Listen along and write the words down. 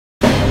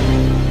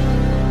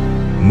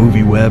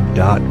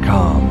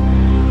MovieWeb.com.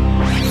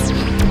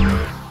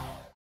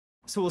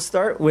 So we'll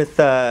start with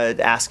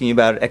asking you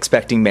about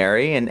Expecting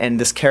Mary and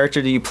this character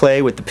that you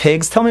play with the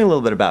pigs. Tell me a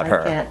little bit about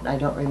her. I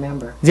don't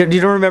remember. You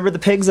don't remember the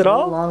pigs at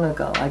all? Long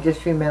ago. I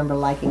just remember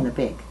liking the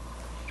pig.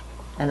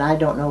 And I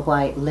don't know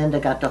why Linda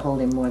got to hold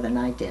him more than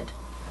I did.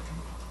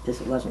 Because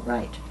it wasn't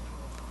right.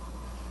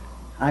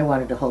 I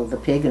wanted to hold the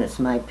pig, and it's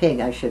my pig.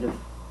 I should have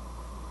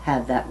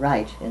had that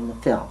right in the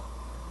film.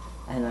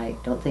 And I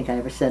don't think I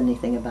ever said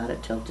anything about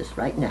it till just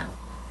right now.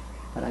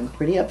 But I'm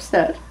pretty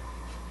upset.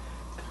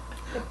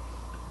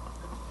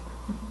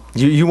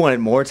 You wanted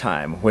more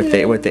time with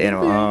the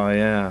animal. Oh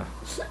yeah.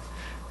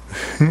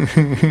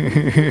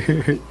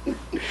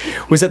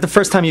 Was that the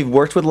first time you've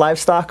worked with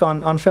livestock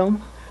on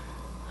film?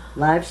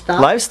 Livestock?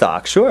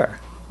 Livestock, sure.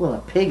 Well, a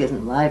pig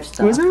isn't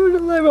livestock. Was it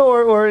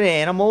or an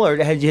animal, or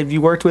have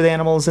you worked with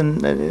animals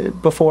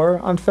before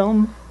on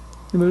film,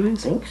 the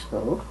movies? I think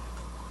so.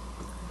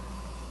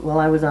 Well,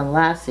 I was on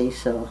Lassie,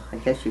 so I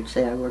guess you'd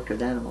say I worked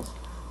with animals.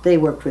 They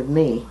worked with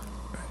me.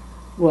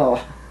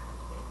 Well,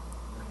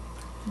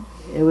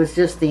 it was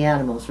just the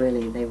animals,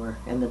 really. They were,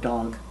 and the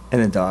dog.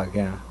 And the dog,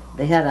 yeah.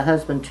 They had a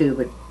husband too,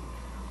 but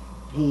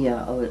he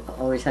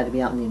always had to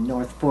be out in the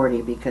North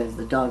 40 because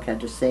the dog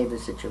had to save the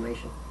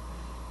situation.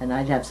 And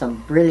I'd have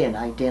some brilliant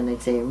idea, and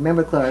they'd say,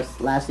 "Remember, Cloris,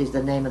 Lassie's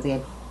the name of the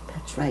game."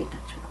 That's right,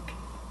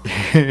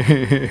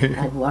 okay.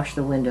 I'd wash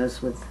the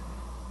windows with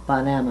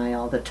Bon Ami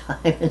all the time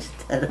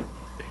instead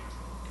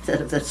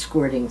of the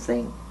squirting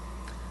thing.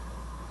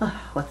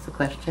 What's the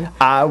question?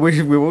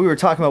 We were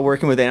talking about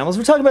working with animals.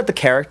 We're talking about the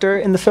character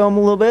in the film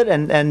a little bit,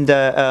 and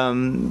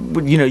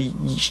you know,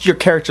 your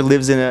character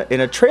lives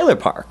in a trailer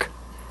park,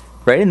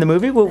 right? In the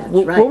movie,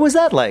 what was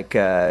that like?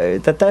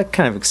 That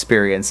kind of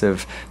experience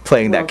of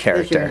playing that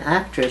character. If you're an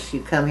actress,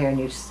 you come here and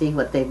you see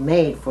what they've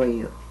made for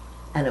you,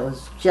 and it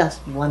was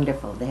just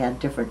wonderful. They had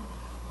different,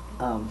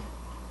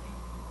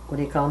 what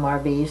do you call them,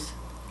 RVs?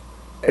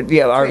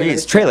 Yeah,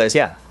 RVs, trailers,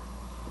 yeah.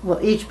 Well,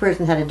 each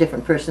person had a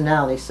different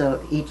personality,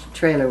 so each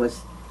trailer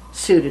was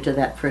suited to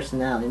that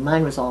personality.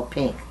 Mine was all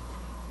pink.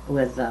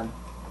 With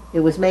it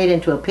was made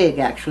into a pig,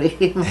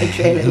 actually. My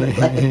trailer looked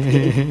like a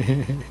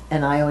pig.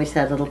 And I always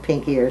had little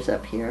pink ears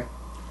up here.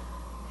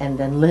 And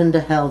then Linda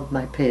held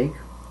my pig.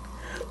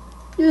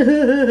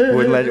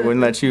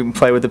 Wouldn't let you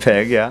play with the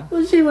pig, yeah?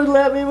 Well, she would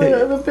let me,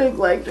 but the pig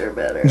liked her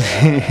better.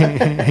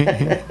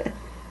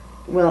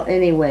 Well,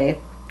 anyway,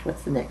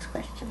 what's the next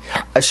question?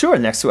 Sure,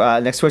 next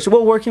question.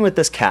 Well, working with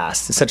this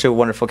cast, it's such a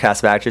wonderful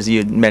cast of actors. You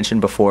had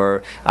mentioned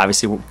before,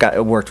 obviously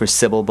worked with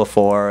Sybil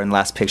before in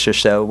Last Picture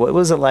Show. What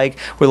was it like?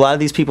 Were a lot of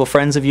these people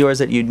friends of yours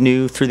that you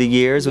knew through the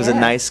years? Was it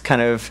nice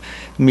kind of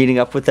meeting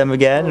up with them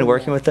again and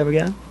working with them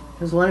again?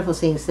 It was wonderful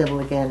seeing Sybil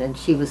again, and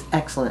she was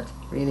excellent,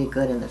 really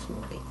good in this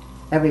movie.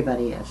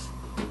 Everybody is.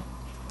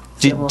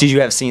 Did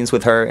you have scenes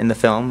with her in the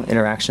film,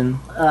 interaction?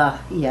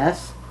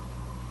 Yes.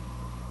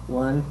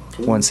 One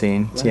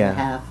scene, one and a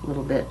half, a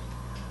little bit.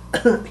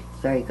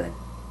 Very good.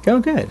 Oh,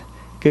 good.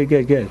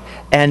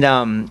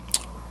 And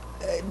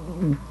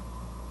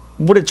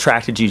what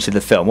attracted you to the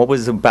film? What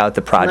was about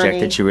the project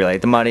that you really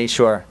liked? The money,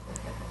 sure.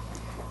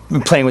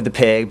 Playing with the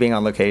pig, being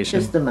on location.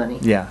 Just the money.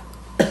 Yeah.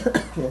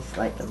 Just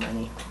like the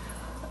money.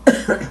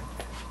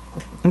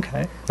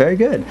 Okay, very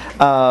good.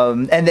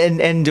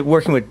 And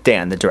working with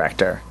Dan, the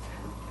director.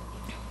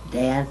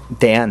 Dan,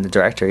 the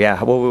director.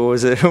 Yeah. What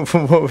was it?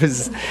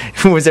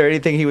 Was there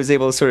anything he was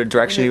able to sort of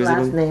direction? What's his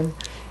last name?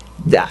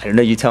 Yeah, I don't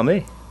know. You tell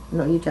me.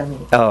 No, you tell me.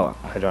 Oh,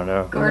 I don't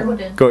know.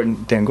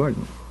 Dan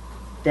Gordon.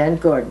 Dan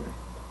Gordon.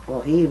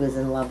 Well, he was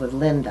in love with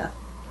Linda.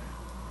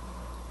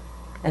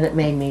 And it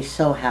made me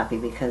so happy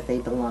because they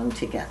belong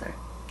together.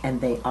 And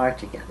they are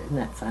together. Isn't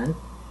that fun?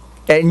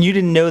 And you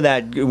didn't know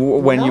that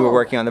when you were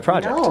working on the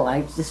project? No,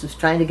 I just was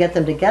trying to get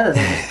them together.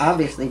 They just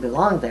obviously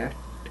belonged there.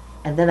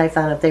 And then I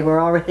found out they were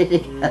already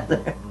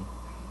together.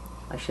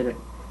 I should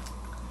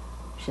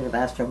have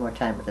asked for more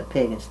time with the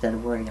pig instead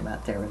of worrying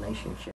about their relationship.